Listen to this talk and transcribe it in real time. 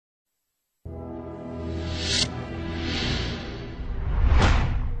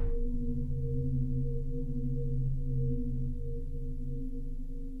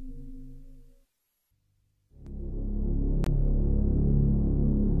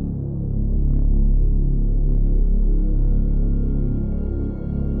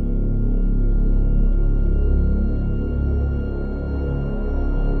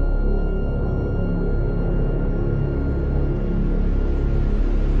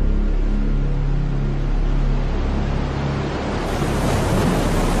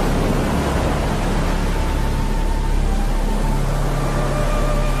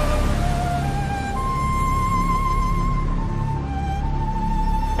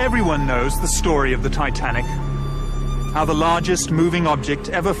Everyone knows the story of the Titanic, how the largest moving object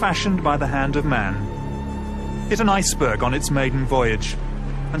ever fashioned by the hand of man hit an iceberg on its maiden voyage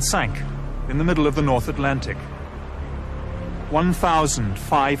and sank in the middle of the North Atlantic.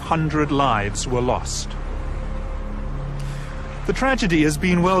 1,500 lives were lost. The tragedy has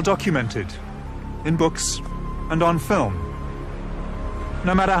been well documented in books and on film.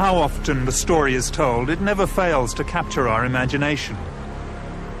 No matter how often the story is told, it never fails to capture our imagination.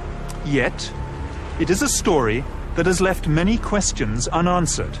 Yet, it is a story that has left many questions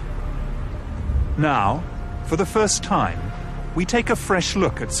unanswered. Now, for the first time, we take a fresh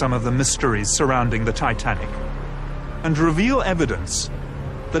look at some of the mysteries surrounding the Titanic and reveal evidence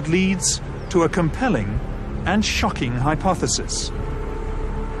that leads to a compelling and shocking hypothesis: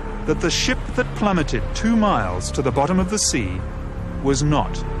 that the ship that plummeted 2 miles to the bottom of the sea was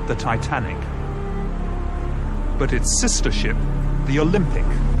not the Titanic, but its sister ship, the Olympic.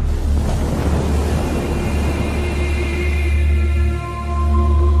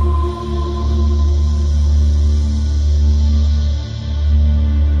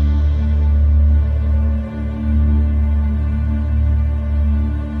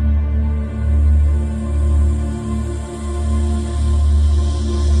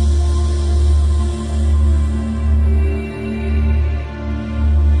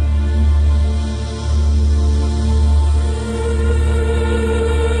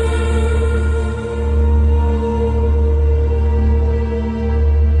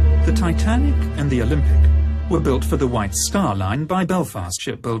 The Titanic and the Olympic were built for the White Star Line by Belfast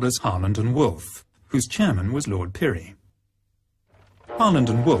shipbuilders Harland and Wolff, whose chairman was Lord Pirrie. Harland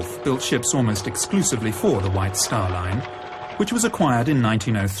and Wolff built ships almost exclusively for the White Star Line, which was acquired in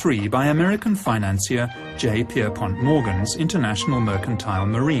 1903 by American financier J. Pierpont Morgan's International Mercantile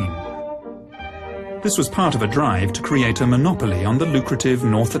Marine. This was part of a drive to create a monopoly on the lucrative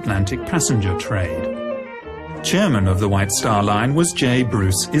North Atlantic passenger trade. Chairman of the White Star Line was J.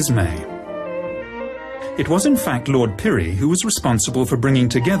 Bruce Ismay. It was in fact Lord Pirrie who was responsible for bringing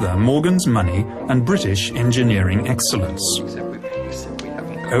together Morgan's money and British engineering excellence.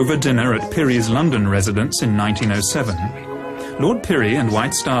 Over dinner at Pirrie's London residence in 1907, Lord Pirrie and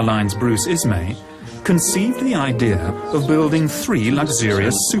White Star Line's Bruce Ismay conceived the idea of building 3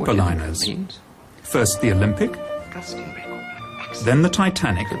 luxurious superliners. First the Olympic, then the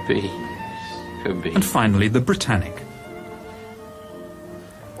Titanic, and finally the Britannic.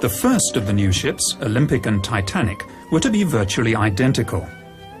 The first of the new ships, Olympic and Titanic, were to be virtually identical.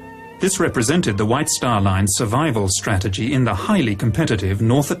 This represented the White Star Line's survival strategy in the highly competitive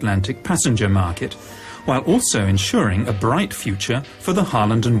North Atlantic passenger market, while also ensuring a bright future for the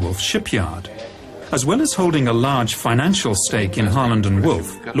Harland and Wolff shipyard. As well as holding a large financial stake in Harland and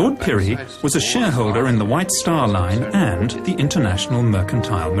Wolff, Lord Pirrie was a shareholder in the White Star Line and the International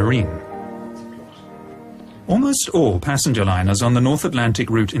Mercantile Marine. Almost all passenger liners on the North Atlantic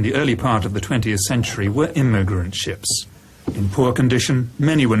route in the early part of the 20th century were immigrant ships. In poor condition,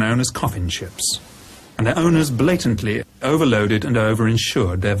 many were known as coffin ships, and their owners blatantly overloaded and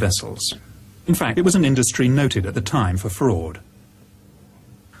overinsured their vessels. In fact, it was an industry noted at the time for fraud.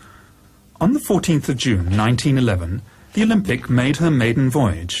 On the 14th of June 1911, the Olympic made her maiden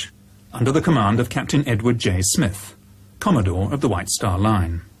voyage under the command of Captain Edward J. Smith, Commodore of the White Star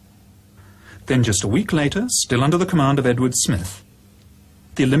Line. Then just a week later, still under the command of Edward Smith,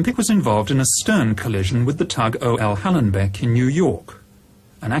 the Olympic was involved in a stern collision with the tug O.L. Hallenbeck in New York,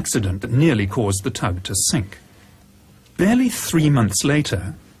 an accident that nearly caused the tug to sink. Barely 3 months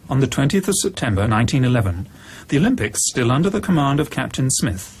later, on the 20th of September 1911, the Olympic, still under the command of Captain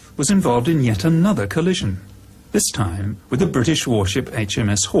Smith, was involved in yet another collision, this time with the British warship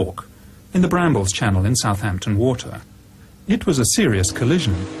HMS Hawke in the Brambles Channel in Southampton Water. It was a serious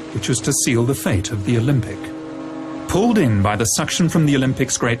collision, which was to seal the fate of the Olympic. Pulled in by the suction from the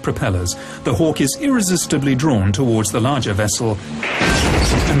Olympic's great propellers, the Hawke is irresistibly drawn towards the larger vessel,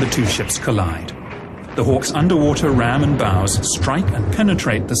 and the two ships collide. The Hawke's underwater ram and bows strike and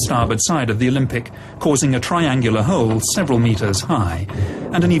penetrate the starboard side of the Olympic, causing a triangular hole several meters high,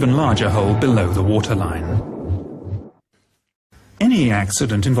 and an even larger hole below the waterline. Any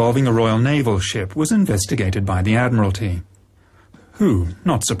accident involving a Royal Naval ship was investigated by the Admiralty, who,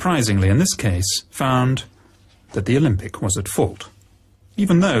 not surprisingly in this case, found that the Olympic was at fault,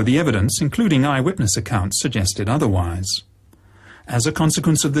 even though the evidence, including eyewitness accounts, suggested otherwise. As a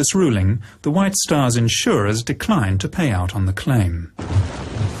consequence of this ruling, the White Star's insurers declined to pay out on the claim.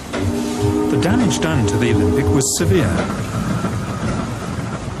 The damage done to the Olympic was severe.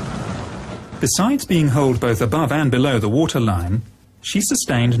 Besides being holed both above and below the waterline, she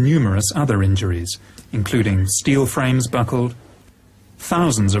sustained numerous other injuries, including steel frames buckled,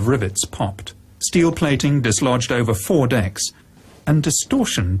 thousands of rivets popped, steel plating dislodged over 4 decks, and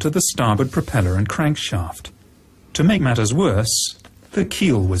distortion to the starboard propeller and crankshaft. To make matters worse, the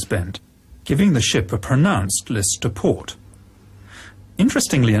keel was bent, giving the ship a pronounced list to port.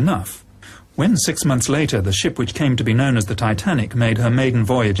 Interestingly enough, when 6 months later the ship which came to be known as the Titanic made her maiden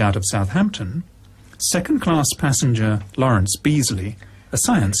voyage out of Southampton, second-class passenger Lawrence Beasley, a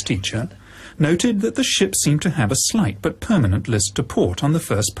science teacher, noted that the ship seemed to have a slight but permanent list to port on the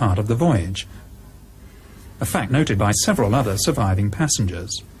first part of the voyage, a fact noted by several other surviving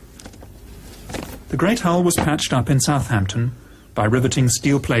passengers. The great hull was patched up in Southampton by riveting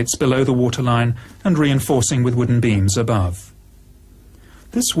steel plates below the waterline and reinforcing with wooden beams above.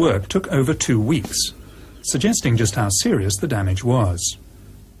 This work took over 2 weeks, suggesting just how serious the damage was.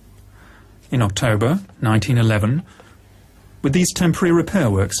 In October 1911, with these temporary repair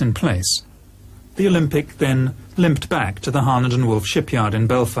works in place, the Olympic then limped back to the Harland and Wolff shipyard in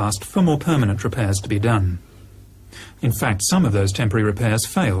Belfast for more permanent repairs to be done. In fact, some of those temporary repairs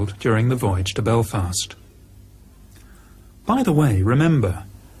failed during the voyage to Belfast. By the way, remember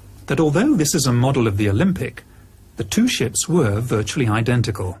that although this is a model of the Olympic, the 2 ships were virtually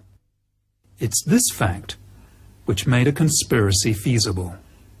identical. It's this fact which made a conspiracy feasible,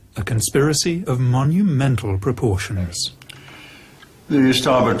 a conspiracy of monumental proportions. The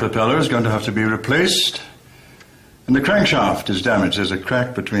starboard propeller is going to have to be replaced, and the crankshaft is damaged. There's a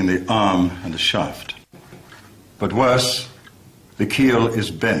crack between the arm and the shaft. But worse, the keel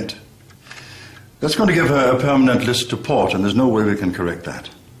is bent. That's going to give her a permanent list to port, and there's no way we can correct that.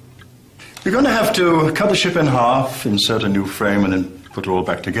 We're going to have to cut the ship in half, insert a new frame, and then put it all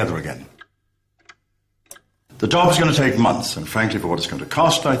back together again. The job is going to take months, and frankly, for what it's going to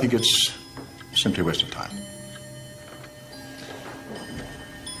cost, I think it's simply a waste of time.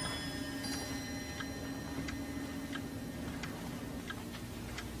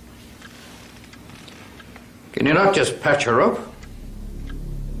 Can you not just patch her up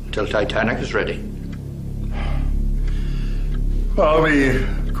until Titanic is ready? Well, we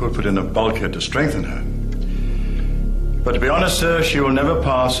could put in a bulkhead to strengthen her. But to be honest, sir, she will never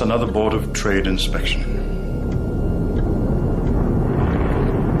pass another Board of Trade inspection.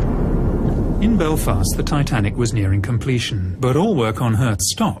 In Belfast, the Titanic was nearing completion, but all work on her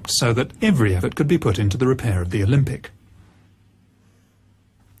stopped so that every effort could be put into the repair of the Olympic.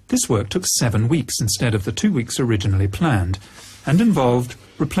 This work took 7 weeks instead of the 2 weeks originally planned, and involved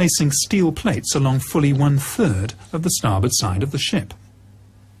replacing steel plates along fully 1/3 of the starboard side of the ship.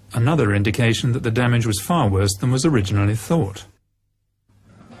 Another indication that the damage was far worse than was originally thought.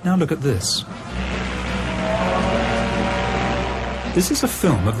 Now look at this. This is a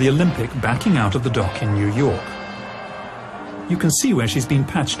film of the Olympic backing out of the dock in New York. You can see where she's been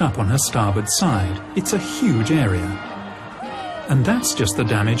patched up on her starboard side. It's a huge area. And that's just the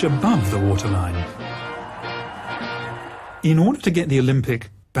damage above the waterline. In order to get the Olympic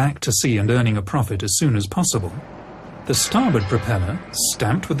back to sea and earning a profit as soon as possible, the starboard propeller,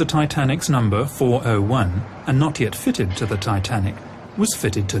 stamped with the Titanic's number 401 and not yet fitted to the Titanic, was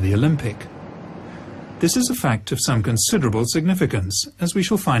fitted to the Olympic. This is a fact of some considerable significance, as we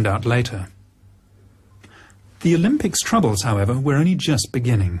shall find out later. The Olympic's troubles, however, were only just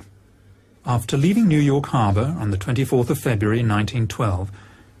beginning. After leaving New York Harbor on the 24th of February 1912,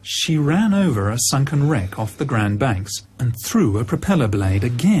 she ran over a sunken wreck off the Grand Banks and threw a propeller blade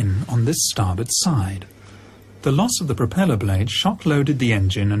again on this starboard side. The loss of the propeller blade shock-loaded the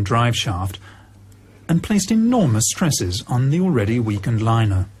engine and drive shaft and placed enormous stresses on the already weakened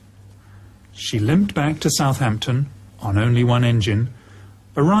liner. She limped back to Southampton on only one engine,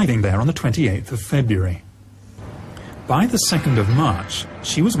 arriving there on the 28th of February. By the 2nd of March,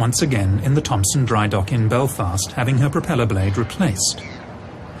 she was once again in the Thompson dry dock in Belfast, having her propeller blade replaced.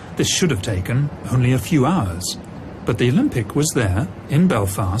 This should have taken only a few hours, but the Olympic was there, in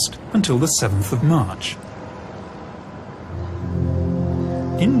Belfast, until the 7th of March.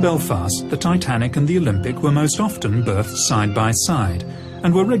 In Belfast, the Titanic and the Olympic were most often berthed side by side,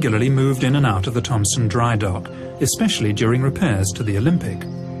 and were regularly moved in and out of the Thompson dry dock, especially during repairs to the Olympic.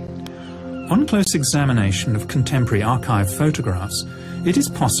 On close examination of contemporary archive photographs, it is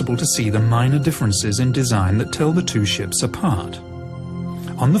possible to see the minor differences in design that tell the 2 ships apart.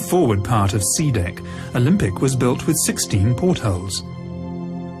 On the forward part of C deck, Olympic was built with 16 portholes.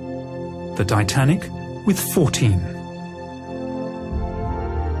 The Titanic with 14.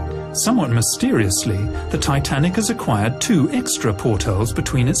 Somewhat mysteriously, the Titanic has acquired 2 extra portholes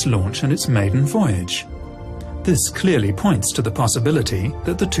between its launch and its maiden voyage. This clearly points to the possibility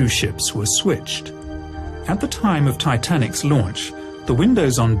that the 2 ships were switched. At the time of Titanic's launch, the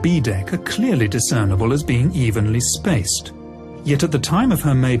windows on B deck are clearly discernible as being evenly spaced. Yet at the time of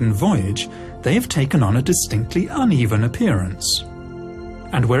her maiden voyage, they have taken on a distinctly uneven appearance.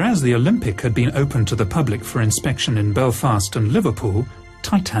 And whereas the Olympic had been open to the public for inspection in Belfast and Liverpool,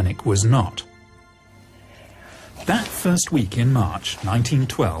 Titanic was not. That first week in March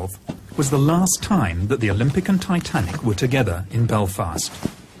 1912 was the last time that the Olympic and Titanic were together in Belfast.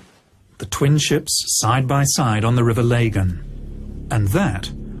 The twin ships side by side on the River Lagan. And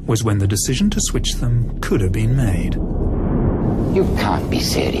that was when the decision to switch them could have been made. You can't be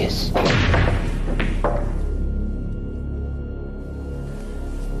serious.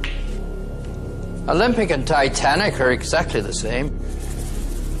 Olympic and Titanic are exactly the same.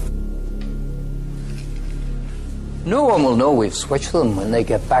 No one will know we've switched them when they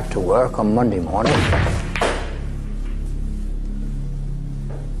get back to work on Monday morning.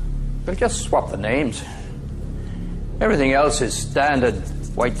 We'll just swap the names. Everything else is standard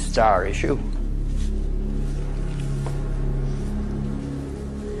White Star issue.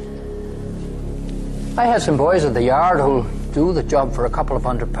 I have some boys at the yard who'll do the job for a couple of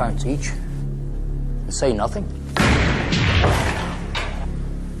 £100 each and say nothing.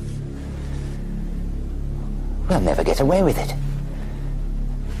 We'll never get away with it.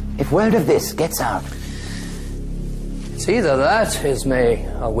 If word of this gets out... It's either that,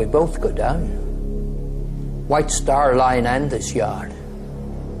 Ismay, or we both go down. White Star Line and this yard.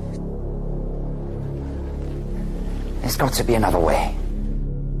 There's got to be another way.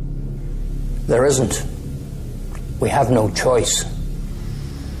 There isn't. We have no choice.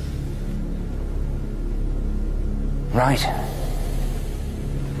 Right.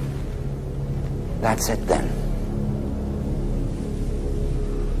 That's it then.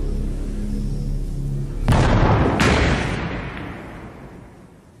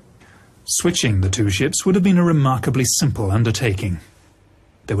 Switching the two ships would have been a remarkably simple undertaking.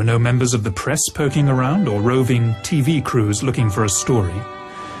 There were no members of the press poking around or roving TV crews looking for a story.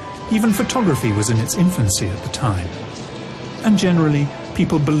 Even photography was in its infancy at the time. And generally,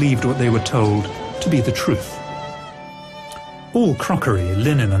 people believed what they were told to be the truth. All crockery,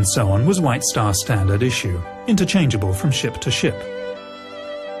 linen and so on was White Star standard issue, interchangeable from ship to ship.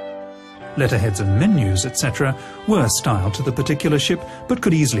 Letterheads and menus, etc., were styled to the particular ship, but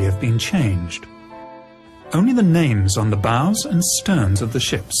could easily have been changed. Only the names on the bows and sterns of the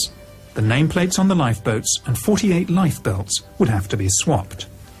ships, the nameplates on the lifeboats and 48 lifebelts would have to be swapped.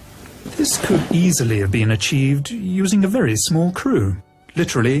 This could easily have been achieved using a very small crew,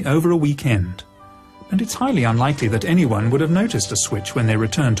 literally over a weekend. And it's highly unlikely that anyone would have noticed a switch when they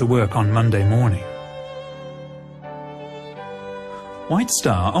returned to work on Monday morning. White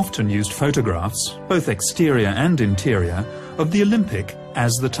Star often used photographs, both exterior and interior, of the Olympic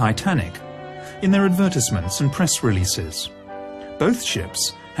as the Titanic, in their advertisements and press releases. Both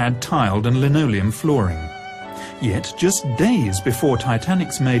ships had tiled and linoleum flooring. Yet, just days before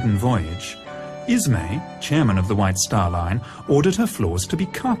Titanic's maiden voyage, Ismay, chairman of the White Star Line, ordered her floors to be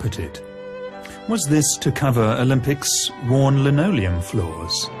carpeted. Was this to cover Olympic's worn linoleum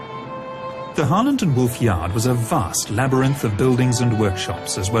floors? The Harland and Wolff Yard was a vast labyrinth of buildings and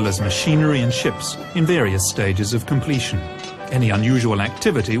workshops, as well as machinery and ships in various stages of completion. Any unusual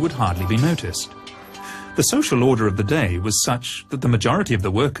activity would hardly be noticed. The social order of the day was such that the majority of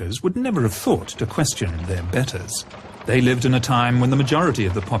the workers would never have thought to question their betters. They lived in a time when the majority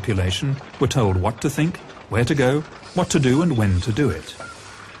of the population were told what to think, where to go, what to do and when to do it.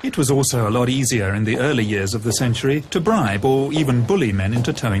 It was also a lot easier in the early years of the century to bribe or even bully men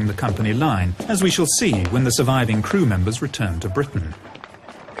into towing the company line, as we shall see when the surviving crew members return to Britain.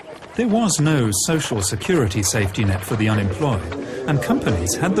 There was no social security safety net for the unemployed, and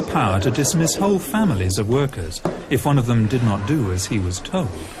companies had the power to dismiss whole families of workers if one of them did not do as he was told.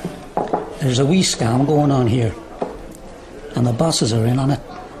 There's a wee scam going on here, and the bosses are in on it.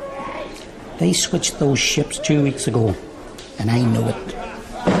 They switched those ships 2 weeks ago, and I know it.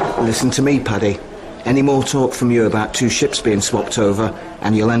 Listen to me, Paddy. Any more talk from you about two ships being swapped over,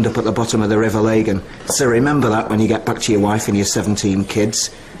 and you'll end up at the bottom of the River Lagan. So remember that when you get back to your wife and your 17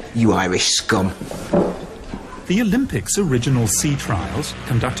 kids. You Irish scum. The Olympics' original sea trials,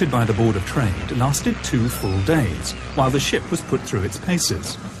 conducted by the Board of Trade, lasted 2 full days, while the ship was put through its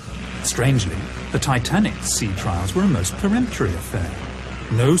paces. Strangely, the Titanic's sea trials were a most peremptory affair.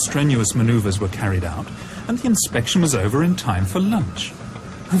 No strenuous manoeuvres were carried out, and the inspection was over in time for lunch.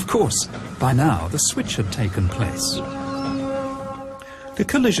 Of course, by now the switch had taken place. The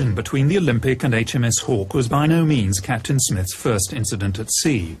collision between the Olympic and HMS Hawke was by no means Captain Smith's first incident at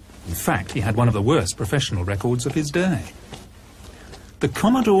sea. In fact, he had one of the worst professional records of his day. The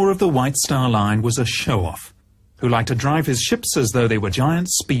Commodore of the White Star Line was a show-off, who liked to drive his ships as though they were giant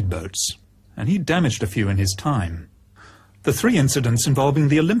speedboats, and he damaged a few in his time. The 3 incidents involving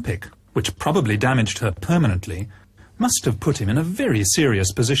the Olympic, which probably damaged her permanently, must have put him in a very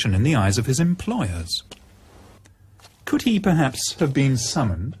serious position in the eyes of his employers. Could he perhaps have been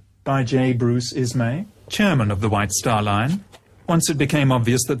summoned by J. Bruce Ismay, chairman of the White Star Line, once it became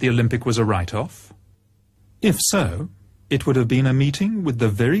obvious that the Olympic was a write-off? If so, it would have been a meeting with the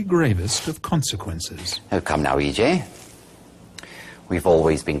very gravest of consequences. Oh, come now, E.J. We've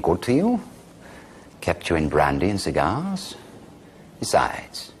always been good to you. Kept you in brandy and cigars.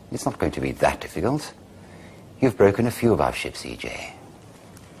 Besides, it's not going to be that difficult. You've broken a few of our ships, E.J.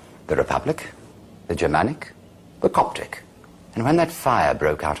 The Republic, the Germanic, the Coptic. And when that fire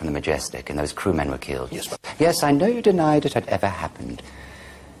broke out on the Majestic and those crewmen were killed... Yes, I know you denied it had ever happened.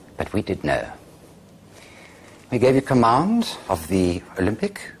 But we did know. We gave you command of the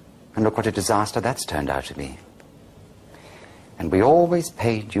Olympic, and look what a disaster that's turned out to be. And we always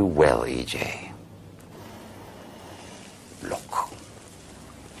paid you well, E.J. Look,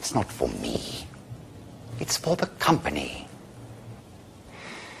 it's not for me. It's for the company.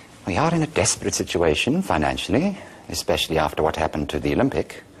 We are in a desperate situation financially, especially after what happened to the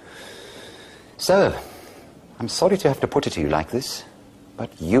Olympic. So, I'm sorry to have to put it to you like this,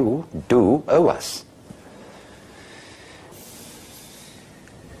 but you do owe us.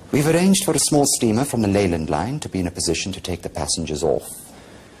 We've arranged for a small steamer from the Leyland line to be in a position to take the passengers off.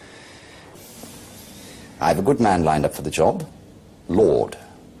 I have a good man lined up for the job. Lord.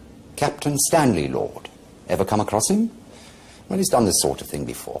 Captain Stanley Lord. Ever come across him? Well, he's done this sort of thing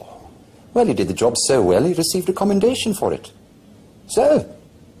before. Well, he did the job so well, he received a commendation for it. So,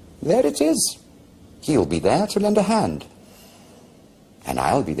 there it is. He'll be there to lend a hand. And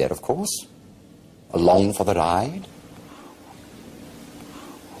I'll be there, of course. Along for the ride.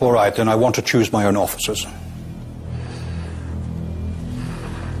 All right, then I want to choose my own officers.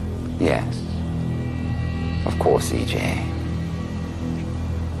 Yes. Of course, E.J.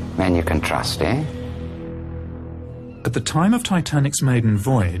 Men you can trust, eh? At the time of Titanic's maiden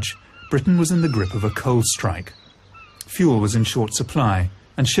voyage, Britain was in the grip of a coal strike. Fuel was in short supply,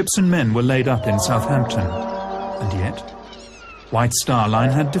 and ships and men were laid up in Southampton. And yet, White Star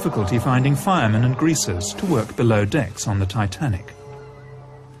Line had difficulty finding firemen and greasers to work below decks on the Titanic.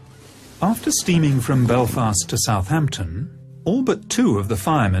 After steaming from Belfast to Southampton, all but 2 of the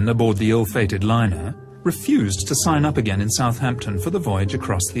firemen aboard the ill-fated liner refused to sign up again in Southampton for the voyage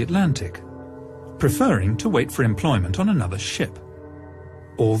across the Atlantic, preferring to wait for employment on another ship.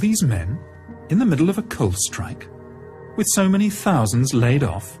 All these men, in the middle of a coal strike, with so many thousands laid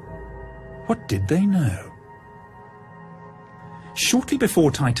off, what did they know? Shortly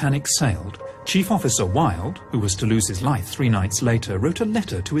before Titanic sailed, Chief Officer Wilde, who was to lose his life 3 nights later, wrote a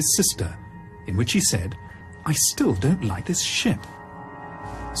letter to his sister, in which he said, "I still don't like this ship."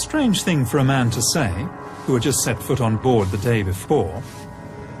 Strange thing for a man to say, who had just set foot on board the day before.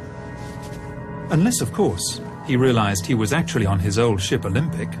 Unless, of course, he realized he was actually on his old ship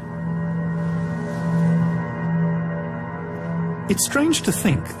Olympic. It's strange to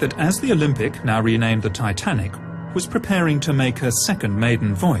think that as the Olympic, now renamed the Titanic, was preparing to make her second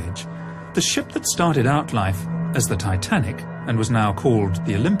maiden voyage, the ship that started out life as the Titanic and was now called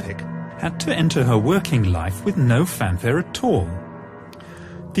the Olympic had to enter her working life with no fanfare at all.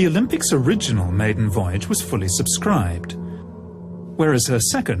 The Olympic's original maiden voyage was fully subscribed, whereas her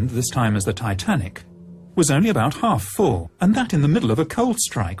second, this time as the Titanic, was only about half full, and that in the middle of a coal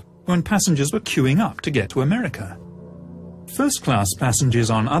strike when passengers were queuing up to get to America. First-class passengers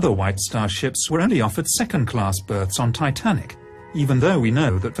on other White Star ships were only offered second-class berths on Titanic, even though we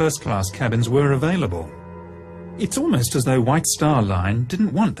know that first-class cabins were available. It's almost as though White Star Line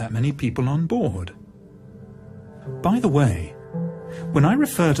didn't want that many people on board. By the way, when I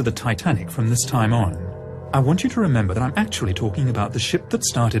refer to the Titanic from this time on, I want you to remember that I'm actually talking about the ship that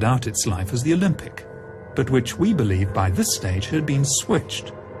started out its life as the Olympic, but which we believe by this stage had been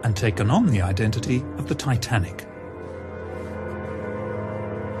switched and taken on the identity of the Titanic.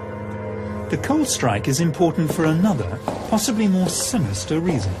 The coal strike is important for another, possibly more sinister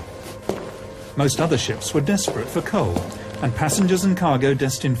reason. Most other ships were desperate for coal, and passengers and cargo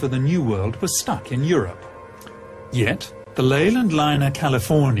destined for the New World were stuck in Europe. Yet, the Leyland liner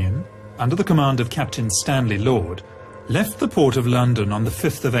Californian, under the command of Captain Stanley Lord, left the port of London on the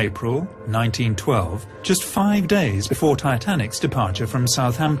 5th of April, 1912, just 5 days before Titanic's departure from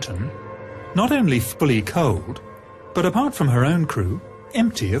Southampton, not only fully coaled, but apart from her own crew,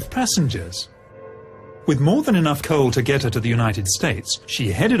 empty of passengers. With more than enough coal to get her to the United States,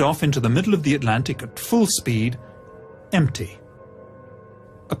 she headed off into the middle of the Atlantic at full speed, empty,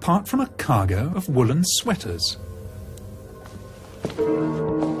 apart from a cargo of woolen sweaters.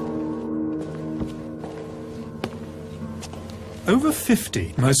 Over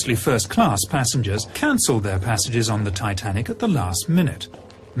 50, mostly first-class passengers, cancelled their passages on the Titanic at the last minute,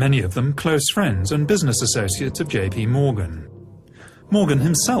 many of them close friends and business associates of J.P. Morgan. Morgan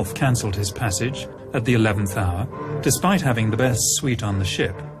himself cancelled his passage at the 11th hour, despite having the best suite on the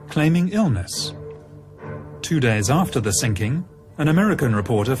ship, claiming illness. 2 days after the sinking, an American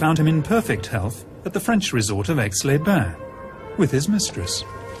reporter found him in perfect health at the French resort of Aix-les-Bains, with his mistress.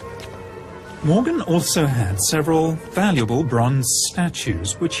 Morgan also had several valuable bronze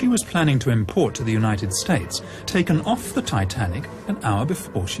statues, which he was planning to import to the United States, taken off the Titanic an hour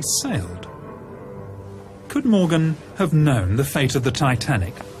before she sailed. Could Morgan have known the fate of the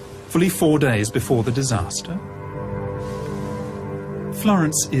Titanic fully 4 days before the disaster?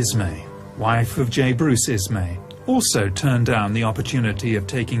 Florence Ismay, wife of J. Bruce Ismay, also turned down the opportunity of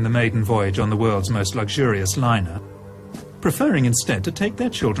taking the maiden voyage on the world's most luxurious liner, preferring instead to take their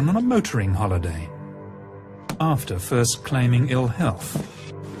children on a motoring holiday, after first claiming ill health.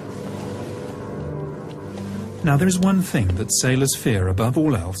 Now there is one thing that sailors fear above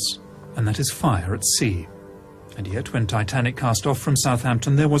all else, and that is fire at sea. And yet when Titanic cast off from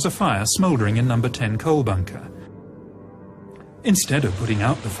Southampton, there was a fire smouldering in number 10 coal bunker. Instead of putting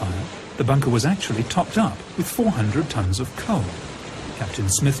out the fire, the bunker was actually topped up with 400 tons of coal. Captain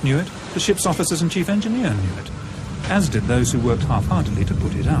Smith knew it, the ship's officers and chief engineer knew it, as did those who worked half-heartedly to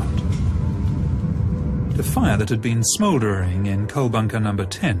put it out. The fire that had been smouldering in coal bunker number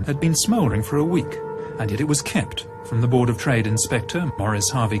 10 had been smouldering for a week, and yet it was kept from the Board of Trade Inspector Maurice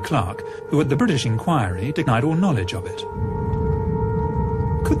Harvey Clark, who at the British inquiry denied all knowledge of it.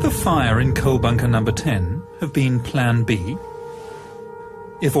 Could the fire in coal bunker number 10 have been Plan B?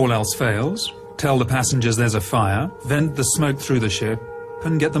 If all else fails, tell the passengers there's a fire, vent the smoke through the ship,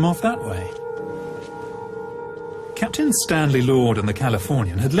 and get them off that way. Captain Stanley Lord and the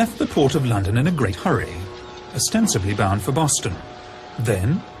Californian had left the port of London in a great hurry, ostensibly bound for Boston.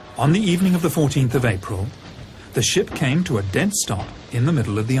 Then, on the evening of the 14th of April, the ship came to a dead stop in the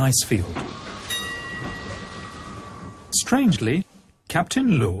middle of the ice field. Strangely,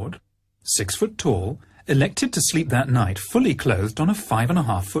 Captain Lord, 6 foot tall, elected to sleep that night fully clothed on a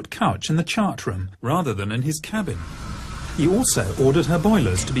 5.5-foot couch in the chart room, rather than in his cabin. He also ordered her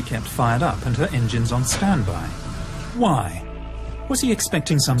boilers to be kept fired up and her engines on standby. Why? Was he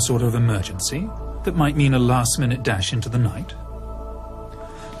expecting some sort of emergency that might mean a last-minute dash into the night?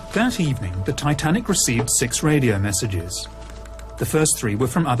 That evening, the Titanic received 6 radio messages. The first 3 were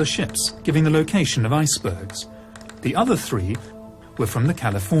from other ships, giving the location of icebergs. The other 3 were from the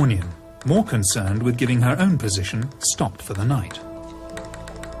Californian, more concerned with giving her own position, stopped for the night.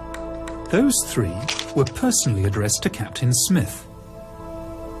 Those 3 were personally addressed to Captain Smith.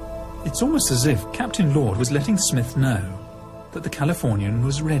 It's almost as if Captain Lord was letting Smith know that the Californian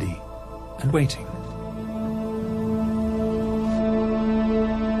was ready and waiting.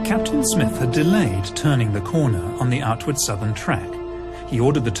 Captain Smith had delayed turning the corner on the outward southern track. He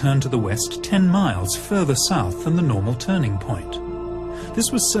ordered the turn to the west 10 miles further south than the normal turning point.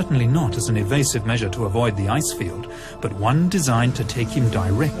 This was certainly not as an evasive measure to avoid the ice field, but one designed to take him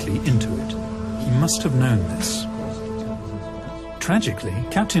directly into it. He must have known this. Tragically,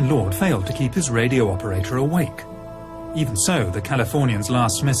 Captain Lord failed to keep his radio operator awake. Even so, the Californian's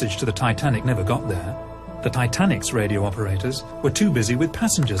last message to the Titanic never got there. The Titanic's radio operators were too busy with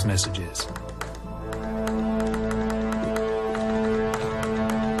passengers' messages.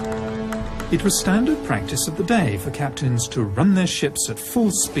 It was standard practice of the day for captains to run their ships at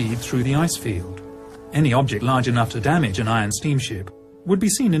full speed through the ice field. Any object large enough to damage an iron steamship would be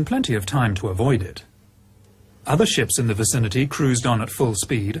seen in plenty of time to avoid it. Other ships in the vicinity cruised on at full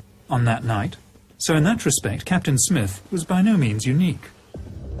speed on that night, so in that respect Captain Smith was by no means unique.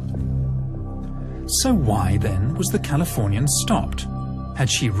 So why, then, was the Californian stopped? Had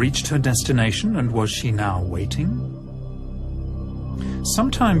she reached her destination and was she now waiting?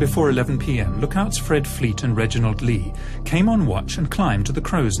 Sometime before 11 p.m, lookouts Fred Fleet and Reginald Lee came on watch and climbed to the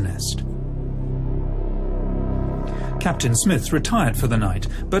crow's nest. Captain Smith retired for the night,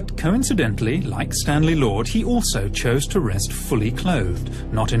 but coincidentally, like Stanley Lord, he also chose to rest fully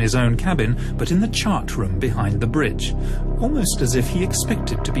clothed, not in his own cabin, but in the chart room behind the bridge, almost as if he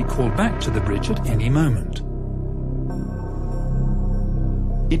expected to be called back to the bridge at any moment.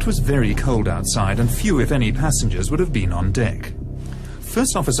 It was very cold outside, and few, if any, passengers would have been on deck.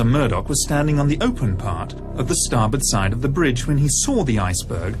 First Officer Murdoch was standing on the open part of the starboard side of the bridge when he saw the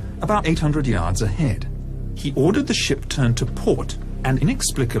iceberg about 800 yards ahead. He ordered the ship turned to port, and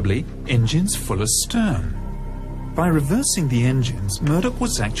inexplicably, engines full astern. By reversing the engines, Murdoch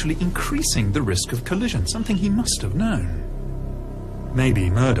was actually increasing the risk of collision, something he must have known. Maybe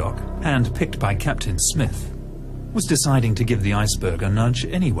Murdoch, hand-picked by Captain Smith, was deciding to give the iceberg a nudge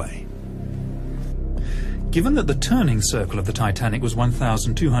anyway. Given that the turning circle of the Titanic was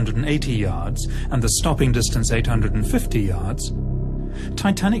 1,280 yards and the stopping distance 850 yards,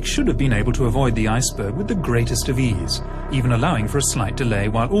 Titanic should have been able to avoid the iceberg with the greatest of ease, even allowing for a slight delay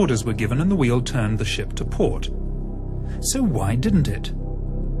while orders were given and the wheel turned the ship to port. So why didn't it?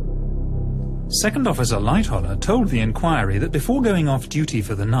 Second Officer Lightoller told the inquiry that before going off duty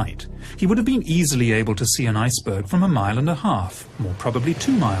for the night, he would have been easily able to see an iceberg from 1.5 miles, more probably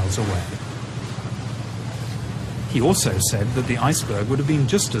 2 miles away. He also said that the iceberg would have been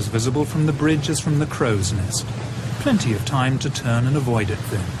just as visible from the bridge as from the crow's nest. Plenty of time to turn and avoid it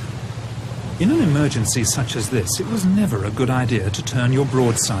then. In an emergency such as this, it was never a good idea to turn your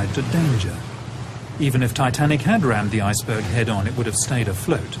broadside to danger. Even if Titanic had rammed the iceberg head-on, it would have stayed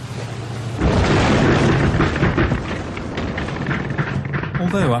afloat.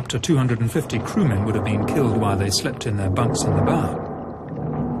 Although up to 250 crewmen would have been killed while they slept in their bunks in the bow.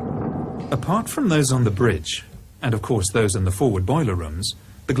 Apart from those on the bridge, and of course those in the forward boiler rooms,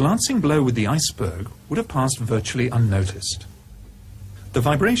 the glancing blow with the iceberg would have passed virtually unnoticed. The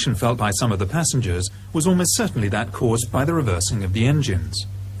vibration felt by some of the passengers was almost certainly that caused by the reversing of the engines,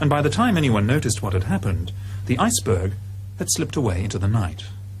 and by the time anyone noticed what had happened, the iceberg had slipped away into the night.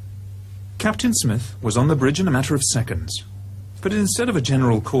 Captain Smith was on the bridge in a matter of seconds, but instead of a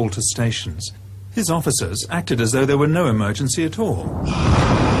general call to stations, his officers acted as though there were no emergency at all.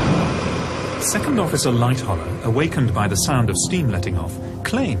 Second Officer Lightoller, awakened by the sound of steam letting off,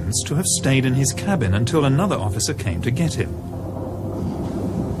 claims to have stayed in his cabin until another officer came to get him.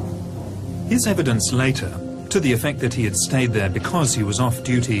 His evidence later, to the effect that he had stayed there because he was off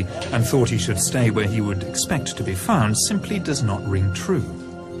duty and thought he should stay where he would expect to be found, simply does not ring true.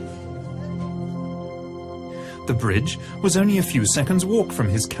 The bridge was only a few seconds' walk from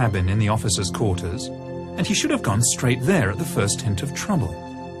his cabin in the officers' quarters, and he should have gone straight there at the first hint of trouble.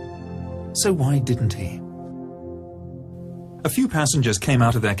 So why didn't he? A few passengers came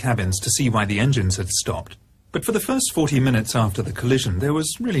out of their cabins to see why the engines had stopped, but for the first 40 minutes after the collision there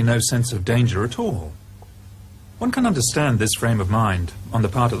was really no sense of danger at all. One can understand this frame of mind on the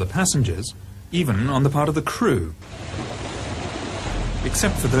part of the passengers, even on the part of the crew.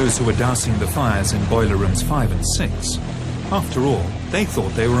 Except for those who were dousing the fires in boiler rooms 5 and 6. After all, they thought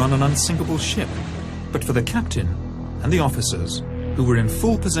they were on an unsinkable ship. But for the captain and the officers, who were in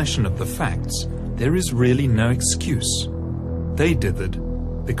full possession of the facts, there is really no excuse. They dithered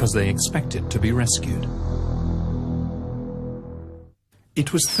because they expected to be rescued.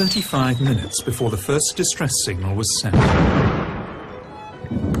 It was 35 minutes before the first distress signal was sent.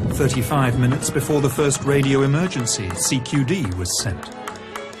 35 minutes before the first radio emergency, CQD, was sent.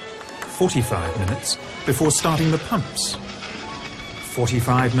 45 minutes before starting the pumps.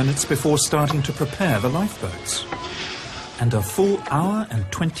 45 minutes before starting to prepare the lifeboats. And a full hour and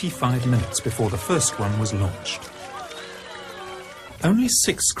 25 minutes before the first one was launched. Only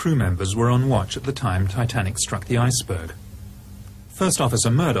 6 crew members were on watch at the time Titanic struck the iceberg. First Officer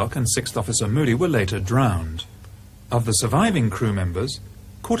Murdoch and Sixth Officer Moody were later drowned. Of the surviving crew members,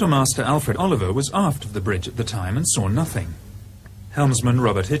 Quartermaster Alfred Oliver was aft of the bridge at the time and saw nothing. Helmsman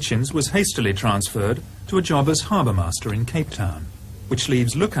Robert Hitchins was hastily transferred to a job as harbour master in Cape Town, which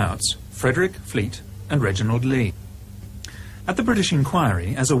leaves lookouts Frederick, Fleet and Reginald Lee. At the British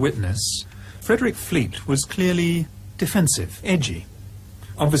inquiry, as a witness, Frederick Fleet was clearly defensive, edgy,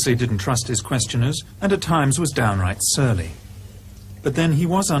 obviously didn't trust his questioners, and at times was downright surly. But then he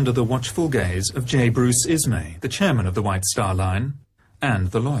was under the watchful gaze of J. Bruce Ismay, the chairman of the White Star Line,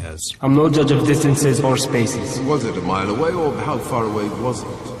 and the lawyers. I'm no judge of distances or spaces. Was it a mile away, or how far away was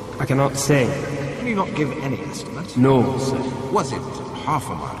it? I cannot say. Can you not give any estimate? No, sir. Was it half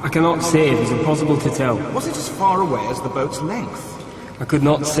a mile? I cannot say. It is impossible to tell. Was it as far away as the boat's length? I could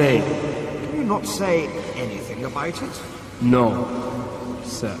not say. Can you not say anything about it? No,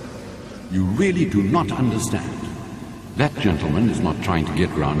 sir. You really do not understand. That gentleman is not trying to get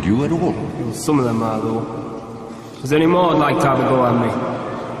round you at all. Well, some of them are, though. Is there any more I'd like to have a go at me?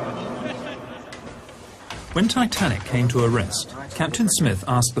 When Titanic came to a rest, Captain Smith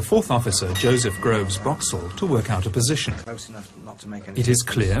asked the fourth officer, Joseph Groves Boxall, to work out a position. It is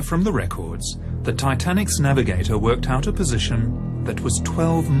clear from the records that Titanic's navigator worked out a position that was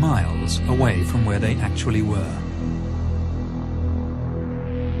 12 miles away from where they actually were.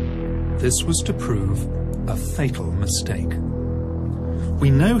 This was to prove a fatal mistake. We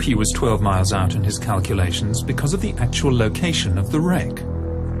know he was 12 miles out in his calculations because of the actual location of the wreck.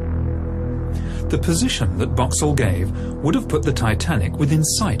 The position that Boxall gave would have put the Titanic within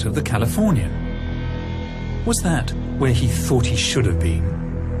sight of the Californian. Was that where he thought he should have been?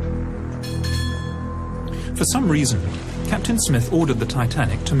 For some reason, Captain Smith ordered the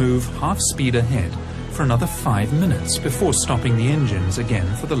Titanic to move half-speed ahead for another 5 minutes before stopping the engines again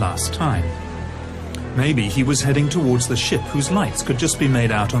for the last time. Maybe he was heading towards the ship whose lights could just be made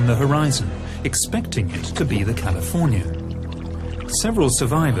out on the horizon, expecting it to be the Californian. Several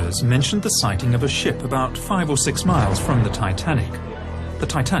survivors mentioned the sighting of a ship about 5 or 6 miles from the Titanic. The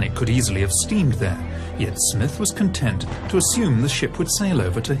Titanic could easily have steamed there, yet Smith was content to assume the ship would sail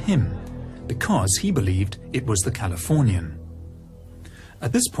over to him, because he believed it was the Californian.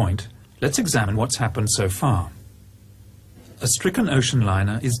 At this point, let's examine what's happened so far. A stricken ocean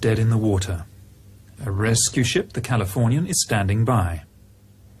liner is dead in the water. A rescue ship, the Californian, is standing by.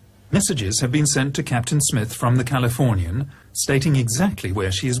 Messages have been sent to Captain Smith from the Californian, stating exactly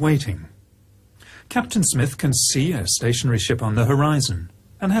where she is waiting. Captain Smith can see a stationary ship on the horizon,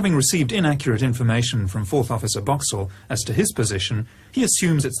 and having received inaccurate information from 4th Officer Boxall as to his position, he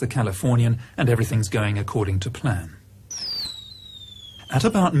assumes it's the Californian and everything's going according to plan. At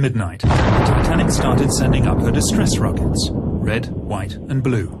about midnight, the Titanic started sending up her distress rockets, red, white and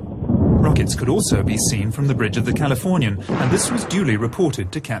blue. Rockets could also be seen from the bridge of the Californian, and this was duly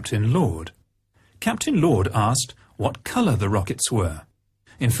reported to Captain Lord. Captain Lord asked what colour the rockets were.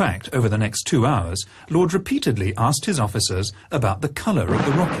 In fact, over the next 2 hours, Lord repeatedly asked his officers about the colour of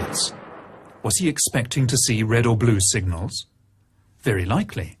the rockets. Was he expecting to see red or blue signals? Very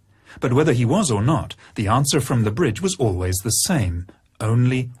likely. But whether he was or not, the answer from the bridge was always the same.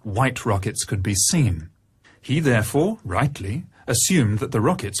 Only white rockets could be seen. He therefore, rightly, assumed that the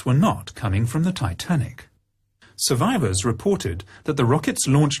rockets were not coming from the Titanic. Survivors reported that the rockets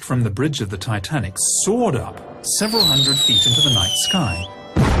launched from the bridge of the Titanic soared up several hundred feet into the night sky,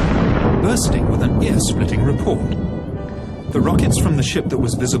 bursting with an ear-splitting report. The rockets from the ship that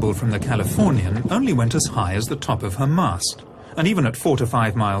was visible from the Californian only went as high as the top of her mast, and even at 4 to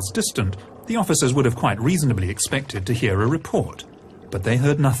 5 miles distant, the officers would have quite reasonably expected to hear a report. But they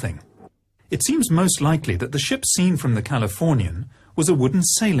heard nothing. It seems most likely that the ship seen from the Californian was a wooden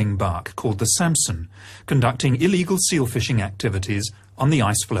sailing bark called the Samson, conducting illegal seal fishing activities on the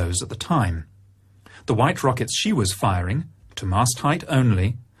ice floes at the time. The white rockets she was firing, to mast height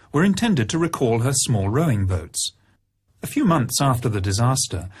only, were intended to recall her small rowing boats. A few months after the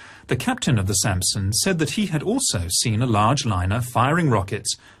disaster, the captain of the Samson said that he had also seen a large liner firing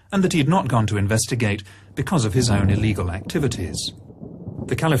rockets and that he had not gone to investigate because of his own illegal activities.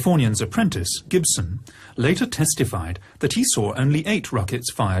 The Californian's apprentice, Gibson, later testified that he saw only 8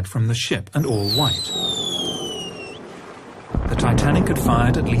 rockets fired from the ship, and all white. The Titanic had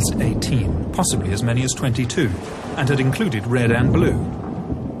fired at least 18, possibly as many as 22, and had included red and blue.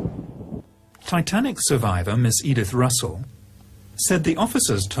 Titanic survivor Miss Edith Russell said the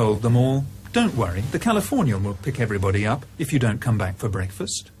officers told them all, "Don't worry, the Californian will pick everybody up if you don't come back for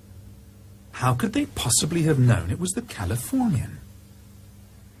breakfast." How could they possibly have known it was the Californian?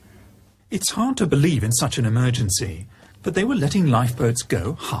 It's hard to believe in such an emergency, but they were letting lifeboats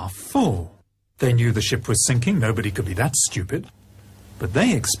go half full. They knew the ship was sinking, nobody could be that stupid. But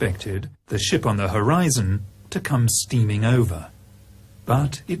they expected the ship on the horizon to come steaming over.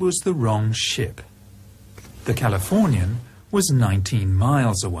 But it was the wrong ship. The Californian was 19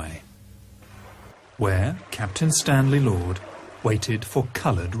 miles away, where Captain Stanley Lord waited for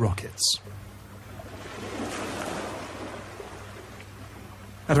coloured rockets.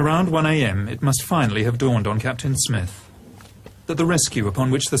 At around 1 a.m., it must finally have dawned on Captain Smith that the rescue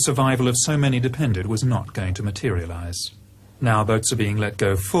upon which the survival of so many depended was not going to materialize. Now boats are being let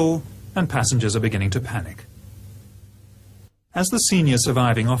go full, and passengers are beginning to panic. As the senior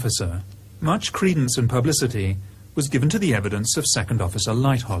surviving officer, much credence and publicity was given to the evidence of Second Officer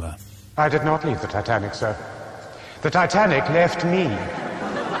Lightholler. I did not leave the Titanic, sir. The Titanic left me.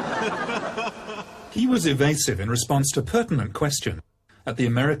 He was evasive in response to pertinent questions at the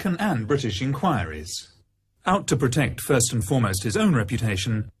American and British inquiries, out to protect first and foremost his own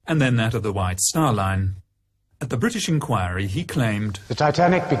reputation and then that of the White Star Line. At the British inquiry, he claimed, "The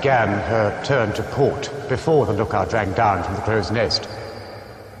Titanic began her turn to port before the lookout drank down from the crow's nest."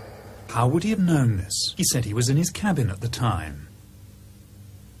 How would he have known this? He said he was in his cabin at the time.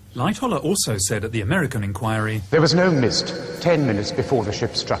 Lightholler also said at the American inquiry, "There was no mist 10 minutes before the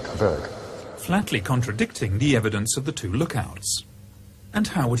ship struck a berg," flatly contradicting the evidence of the 2 lookouts. And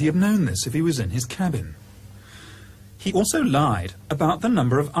how would he have known this if he was in his cabin? He also lied about the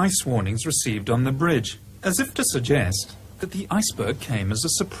number of ice warnings received on the bridge, as if to suggest that the iceberg came as a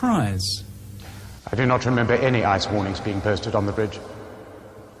surprise. "I do not remember any ice warnings being posted on the bridge."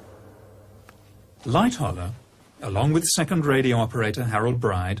 Lightholler, along with second radio operator Harold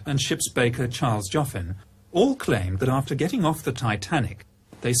Bride and ship's baker Charles Joffin, all claimed that after getting off the Titanic,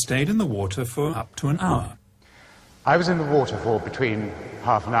 they stayed in the water for up to an hour. I was in the water for between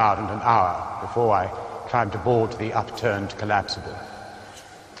half an hour and an hour before I climbed aboard the upturned collapsible.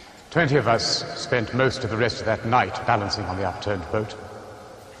 20 of us spent most of the rest of that night balancing on the upturned boat,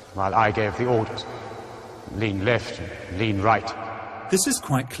 while I gave the orders. Lean left and lean right. This is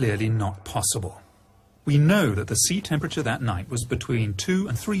quite clearly not possible. We know that the sea temperature that night was between 2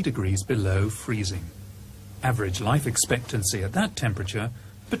 and 3 degrees below freezing. Average life expectancy at that temperature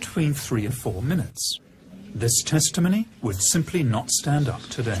between 3 and 4 minutes. This testimony would simply not stand up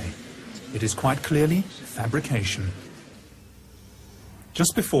today. It is quite clearly fabrication.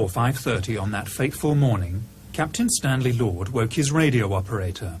 Just before 5:30 on that fateful morning, Captain Stanley Lord woke his radio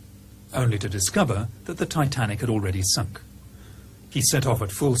operator, only to discover that the Titanic had already sunk. He set off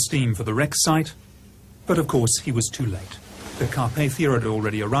at full steam for the wreck site, but of course he was too late. The Carpathia had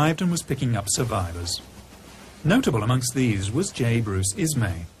already arrived and was picking up survivors. Notable amongst these was J. Bruce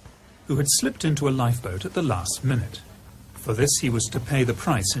Ismay, who had slipped into a lifeboat at the last minute. For this he was to pay the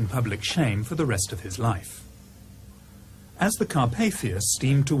price in public shame for the rest of his life. As the Carpathia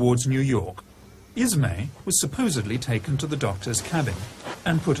steamed towards New York, Ismay was supposedly taken to the doctor's cabin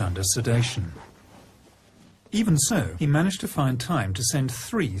and put under sedation. Even so, he managed to find time to send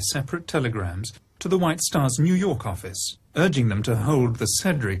 3 separate telegrams to the White Star's New York office, urging them to hold the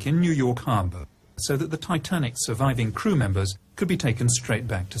Cedric in New York Harbor so that the Titanic's surviving crew members could be taken straight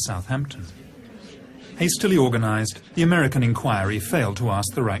back to Southampton. Hastily organized, the American inquiry failed to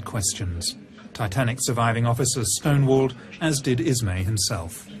ask the right questions. Titanic surviving officers stonewalled, as did Ismay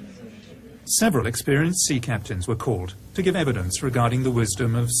himself. Several experienced sea captains were called to give evidence regarding the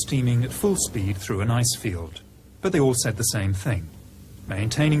wisdom of steaming at full speed through an ice field, but they all said the same thing.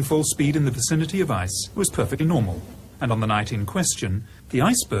 Maintaining full speed in the vicinity of ice was perfectly normal, and on the night in question, the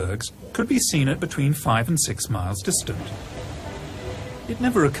icebergs could be seen at between 5 and 6 miles distant. It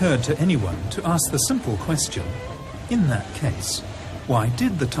never occurred to anyone to ask the simple question, in that case, why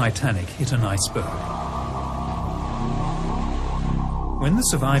did the Titanic hit an iceberg? When the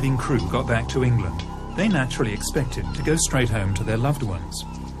surviving crew got back to England, they naturally expected to go straight home to their loved ones.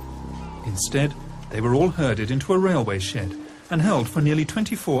 Instead, they were all herded into a railway shed and held for nearly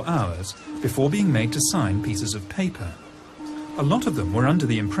 24 hours before being made to sign pieces of paper. A lot of them were under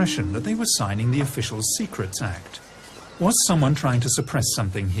the impression that they were signing the Official Secrets Act. Was someone trying to suppress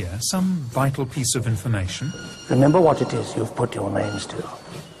something here, some vital piece of information? Remember what it is you've put your names to.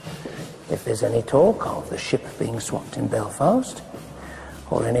 If there's any talk of the ship being swapped in Belfast,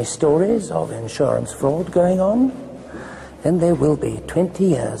 or any stories of insurance fraud going on, then there will be 20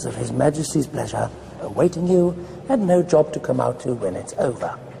 years of His Majesty's pleasure awaiting you and no job to come out to when it's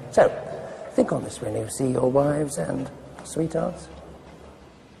over. So, think on this when you see your wives and sweethearts.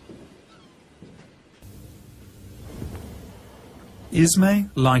 Ismay,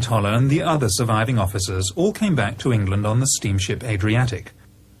 Lightoller and the other surviving officers all came back to England on the steamship Adriatic.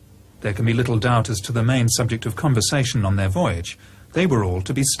 There can be little doubt as to the main subject of conversation on their voyage. They were all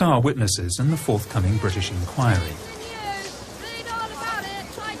to be star witnesses in the forthcoming British inquiry.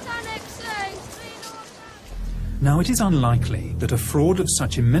 Now, it is unlikely that a fraud of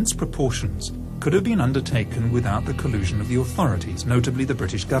such immense proportions could have been undertaken without the collusion of the authorities, notably the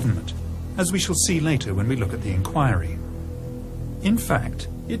British government, as we shall see later when we look at the inquiry. In fact,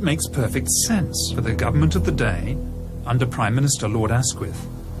 it makes perfect sense for the government of the day, under Prime Minister Lord Asquith,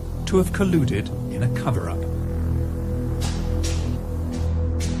 to have colluded in a cover-up.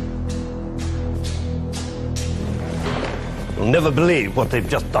 You'll never believe what they've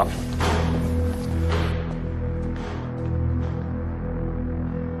just done.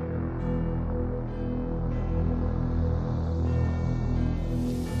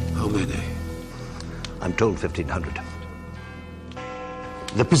 How many? I'm told 1,500.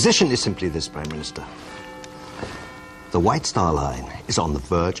 The position is simply this, Prime Minister. The White Star Line is on the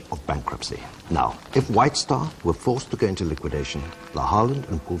verge of bankruptcy. Now, if White Star were forced to go into liquidation, the Harland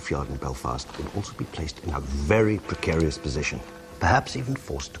and Wolff Yard in Belfast would also be placed in a very precarious position, perhaps even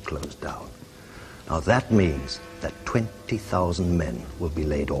forced to close down. Now, that means that 20,000 men will be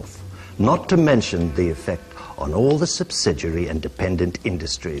laid off, not to mention the effect on all the subsidiary and dependent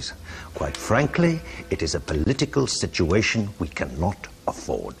industries. Quite frankly, it is a political situation we cannot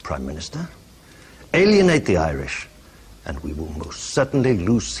afford, Prime Minister. Alienate the Irish, and we will most certainly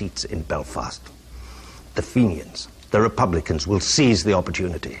lose seats in Belfast. The Fenians, the Republicans, will seize the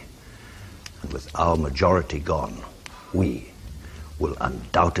opportunity. And with our majority gone, we will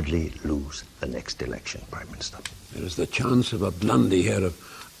undoubtedly lose the next election, Prime Minister. There is the chance of a blunder here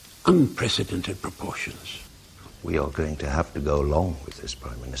of unprecedented proportions. We are going to have to go along with this,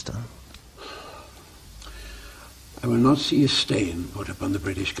 Prime Minister. I will not see a stain put upon the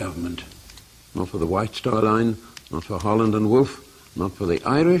British government, not for the White Star Line, Not for Holland and Wolff, not for the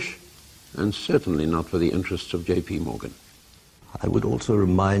Irish, and certainly not for the interests of J.P. Morgan. I would also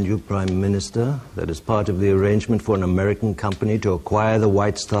remind you, Prime Minister, that as part of the arrangement for an American company to acquire the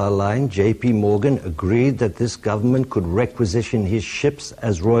White Star Line, J.P. Morgan agreed that this government could requisition his ships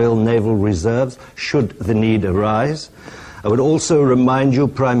as Royal Naval Reserves should the need arise. I would also remind you,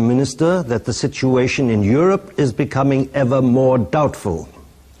 Prime Minister, that the situation in Europe is becoming ever more doubtful.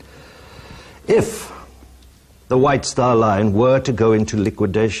 If the White Star Line were to go into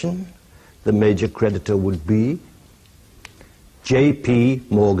liquidation, the major creditor would be J.P.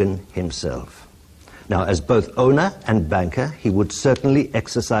 Morgan himself. Now, as both owner and banker, he would certainly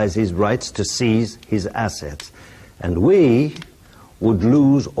exercise his rights to seize his assets. And we would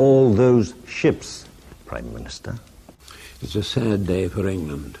lose all those ships, Prime Minister. It's a sad day for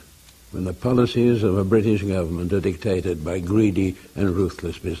England, when the policies of a British government are dictated by greedy and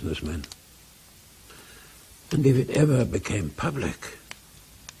ruthless businessmen. And if it ever became public...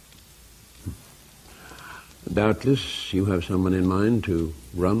 Doubtless you have someone in mind to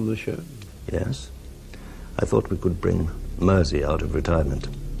run the show? Yes. I thought we could bring Mersey out of retirement.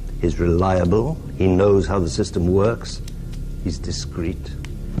 He's reliable, he knows how the system works, he's discreet,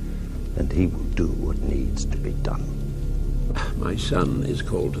 and he will do what needs to be done. My son is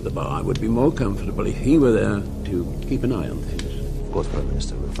called to the bar. I would be more comfortable if he were there to keep an eye on things. Of course, Prime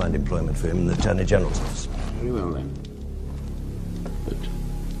Minister, we'll find employment for him in the Attorney General's office. Very well, then. But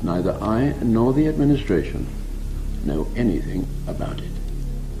neither I nor the administration know anything about it.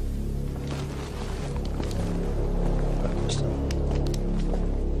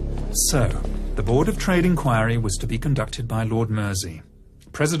 So, the Board of Trade inquiry was to be conducted by Lord Mersey,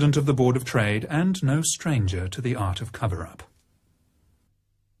 President of the Board of Trade and no stranger to the art of cover-up.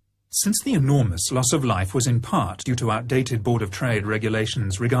 Since the enormous loss of life was in part due to outdated Board of Trade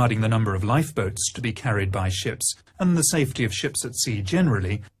regulations regarding the number of lifeboats to be carried by ships and the safety of ships at sea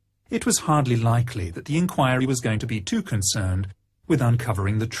generally, it was hardly likely that the inquiry was going to be too concerned with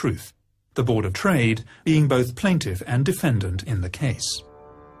uncovering the truth, the Board of Trade being both plaintiff and defendant in the case.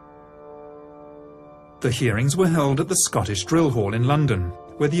 The hearings were held at the Scottish Drill Hall in London,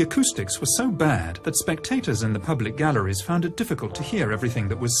 where the acoustics were so bad that spectators in the public galleries found it difficult to hear everything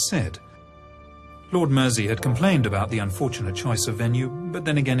that was said. Lord Mersey had complained about the unfortunate choice of venue, but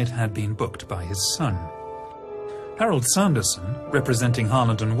then again it had been booked by his son. Harold Sanderson, representing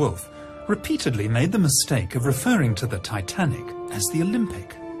Harland and Wolff, repeatedly made the mistake of referring to the Titanic as the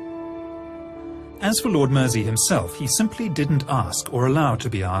Olympic. As for Lord Mersey himself, he simply didn't ask or allow to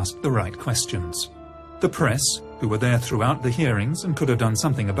be asked the right questions. The press, who were there throughout the hearings and could have done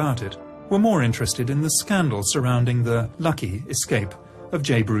something about it, were more interested in the scandal surrounding the lucky escape of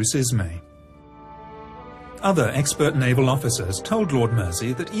J. Bruce Ismay. Other expert naval officers told Lord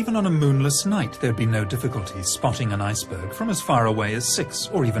Mersey that even on a moonless night there'd be no difficulty spotting an iceberg from as far away as 6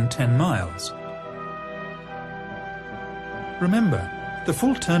 or even 10 miles. Remember, the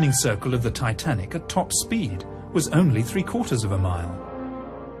full turning circle of the Titanic at top speed was only 3/4 of a mile.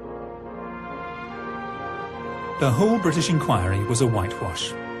 The whole British inquiry was a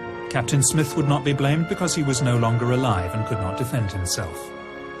whitewash. Captain Smith would not be blamed because he was no longer alive and could not defend himself.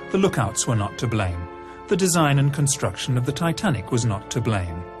 The lookouts were not to blame. The design and construction of the Titanic was not to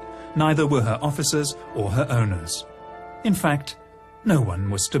blame. Neither were her officers or her owners. In fact, no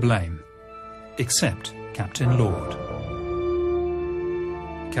one was to blame, except Captain Lord.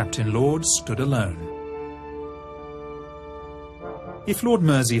 Captain Lord stood alone. If Lord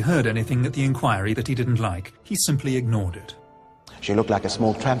Mersey heard anything at the inquiry that he didn't like, he simply ignored it. She looked like a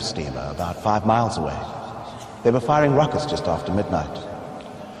small tramp steamer about 5 miles away. They were firing rockets just after midnight.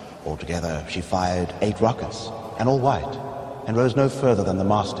 Altogether, she fired 8 rockets, and all white, and rose no further than the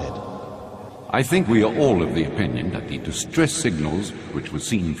masthead. I think we are all of the opinion that the distress signals which were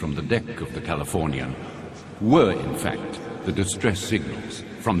seen from the deck of the Californian were, in fact, the distress signals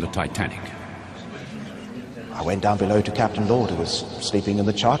from the Titanic. I went down below to Captain Lord, who was sleeping in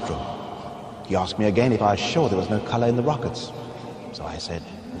the chart room. He asked me again if I was sure there was no color in the rockets. So I said,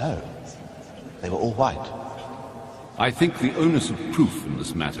 no, they were all white. I think the onus of proof in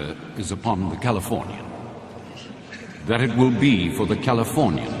this matter is upon the Californian. That it will be for the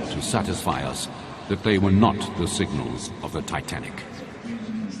Californian to satisfy us that they were not the signals of the Titanic.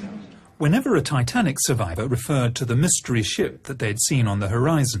 Whenever a Titanic survivor referred to the mystery ship that they'd seen on the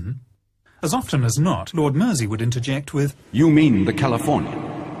horizon, as often as not, Lord Mersey would interject with, "You mean the Californian?"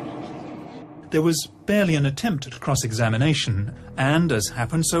 There was barely an attempt at cross-examination, and, as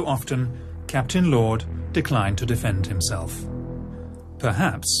happened so often, Captain Lord declined to defend himself.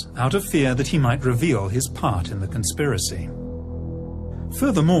 Perhaps out of fear that he might reveal his part in the conspiracy.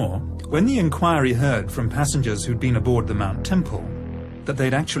 Furthermore, When the inquiry heard from passengers who'd been aboard the Mount Temple that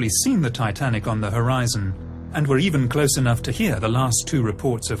they'd actually seen the Titanic on the horizon and were even close enough to hear the last 2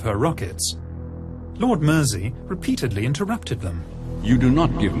 reports of her rockets, Lord Mersey repeatedly interrupted them. You do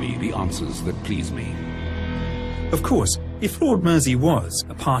not give me the answers that please me. Of course, if Lord Mersey was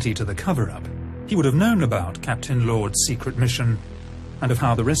a party to the cover-up, he would have known about Captain Lord's secret mission and of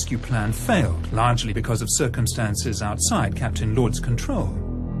how the rescue plan failed, largely because of circumstances outside Captain Lord's control.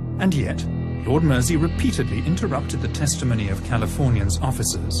 And yet, Lord Mersey repeatedly interrupted the testimony of Californian's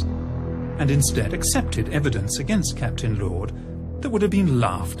officers and instead accepted evidence against Captain Lord that would have been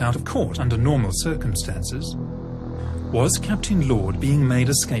laughed out of court under normal circumstances. Was Captain Lord being made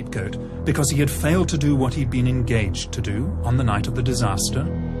a scapegoat because he had failed to do what he'd been engaged to do on the night of the disaster?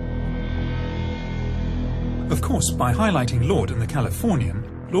 Of course, by highlighting Lord and the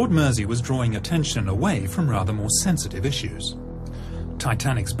Californian, Lord Mersey was drawing attention away from rather more sensitive issues.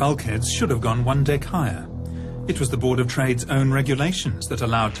 Titanic's bulkheads should have gone 1 deck higher. It was the Board of Trade's own regulations that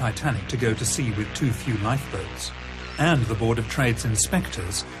allowed Titanic to go to sea with too few lifeboats, and the Board of Trade's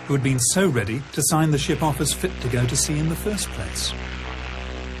inspectors who had been so ready to sign the ship off as fit to go to sea in the first place.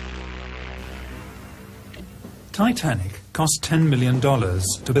 Titanic cost $10 million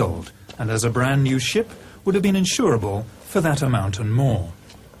to build, and as a brand new ship would have been insurable for that amount and more.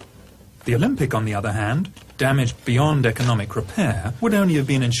 The Olympic, on the other hand, damaged beyond economic repair, would only have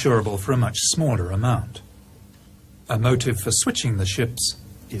been insurable for a much smaller amount. A motive for switching the ships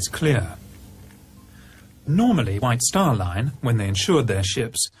is clear. Normally, White Star Line, when they insured their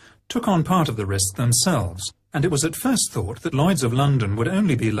ships, took on part of the risk themselves, and it was at first thought that Lloyd's of London would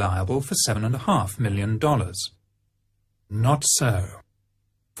only be liable for $7.5 million. Not so.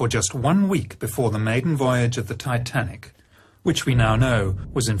 For just 1 week before the maiden voyage of the Titanic, which we now know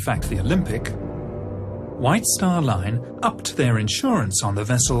was in fact the Olympic, White Star Line upped their insurance on the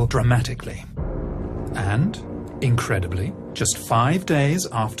vessel dramatically. And, incredibly, just 5 days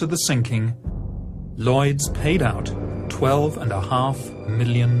after the sinking, Lloyd's paid out $12.5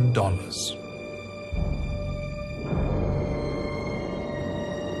 million.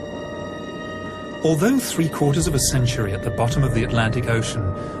 Although 3/4 of a century at the bottom of the Atlantic Ocean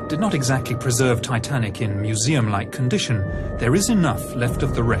did not exactly preserve Titanic in museum-like condition, there is enough left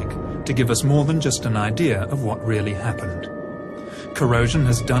of the wreck to give us more than just an idea of what really happened. Corrosion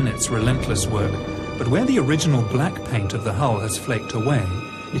has done its relentless work, but where the original black paint of the hull has flaked away,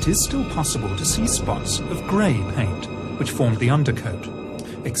 it is still possible to see spots of grey paint, which formed the undercoat,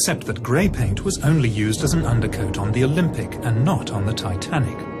 except that grey paint was only used as an undercoat on the Olympic and not on the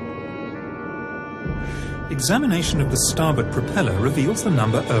Titanic. Examination of the starboard propeller reveals the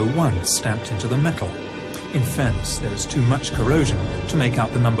number 01 stamped into the metal. In fairness, there is too much corrosion to make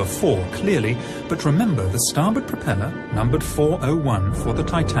out the number 4 clearly, but remember the starboard propeller, numbered 401 for the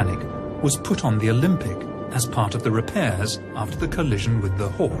Titanic, was put on the Olympic as part of the repairs after the collision with the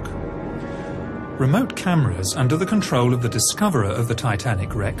Hawk. Remote cameras under the control of the discoverer of the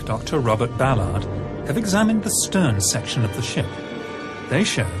Titanic wreck, Dr. Robert Ballard, have examined the stern section of the ship. They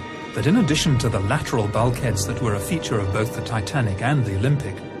show that in addition to the lateral bulkheads that were a feature of both the Titanic and the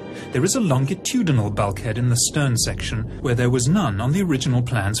Olympic, there is a longitudinal bulkhead in the stern section where there was none on the original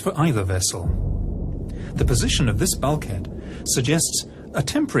plans for either vessel. The position of this bulkhead suggests a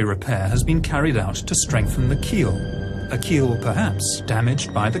temporary repair has been carried out to strengthen the keel, a keel perhaps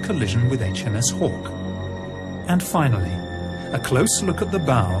damaged by the collision with HMS Hawk. And finally, a close look at the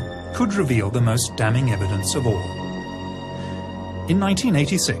bow could reveal the most damning evidence of all. In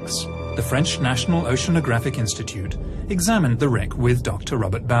 1986, the French National Oceanographic Institute examined the wreck with Dr.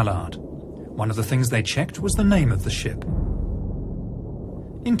 Robert Ballard. One of the things they checked was the name of the ship.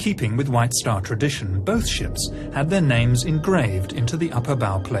 In keeping with White Star tradition, both ships had their names engraved into the upper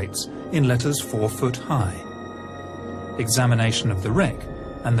bow plates in letters 4 foot high. Examination of the wreck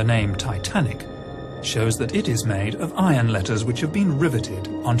and the name Titanic shows that it is made of iron letters which have been riveted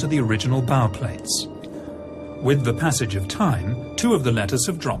onto the original bow plates. With the passage of time, 2 of the letters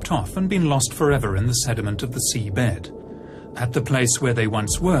have dropped off and been lost forever in the sediment of the sea bed. At the place where they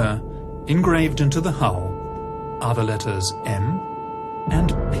once were, engraved into the hull, are the letters M and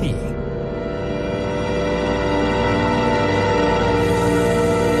P.